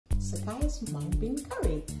Sekai's mung bean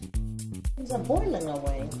curry. These are boiling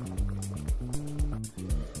away.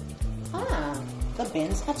 Ah, the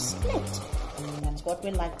beans have split. That's what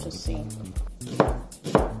we like to see.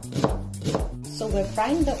 So we're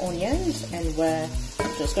frying the onions and we're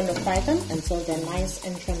just going to fry them until they're nice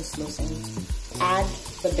and translucent. Add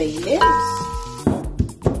the bay leaves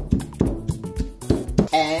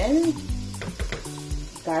and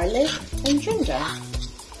garlic and ginger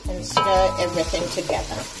and stir everything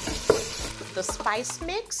together. The spice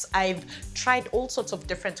mix, I've tried all sorts of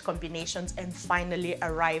different combinations and finally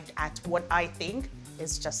arrived at what I think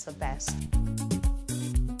is just the best.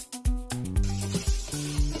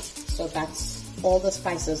 So that's all the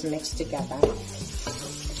spices mixed together.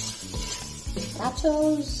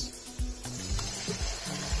 Tomatoes.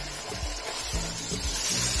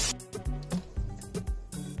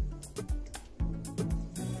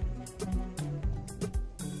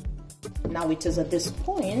 Now it is at this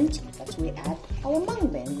point that we add our mung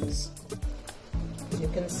beans. As you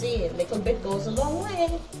can see, a little bit goes a long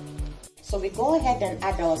way. So we go ahead and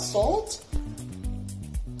add our salt.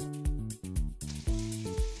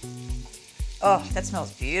 Oh, that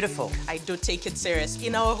smells beautiful. I do take it serious.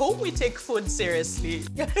 In our home, we take food seriously.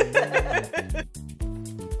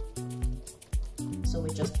 So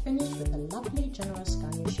we just finished with a lovely, generous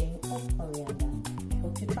garnishing of coriander. I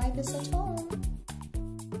hope you try this at home.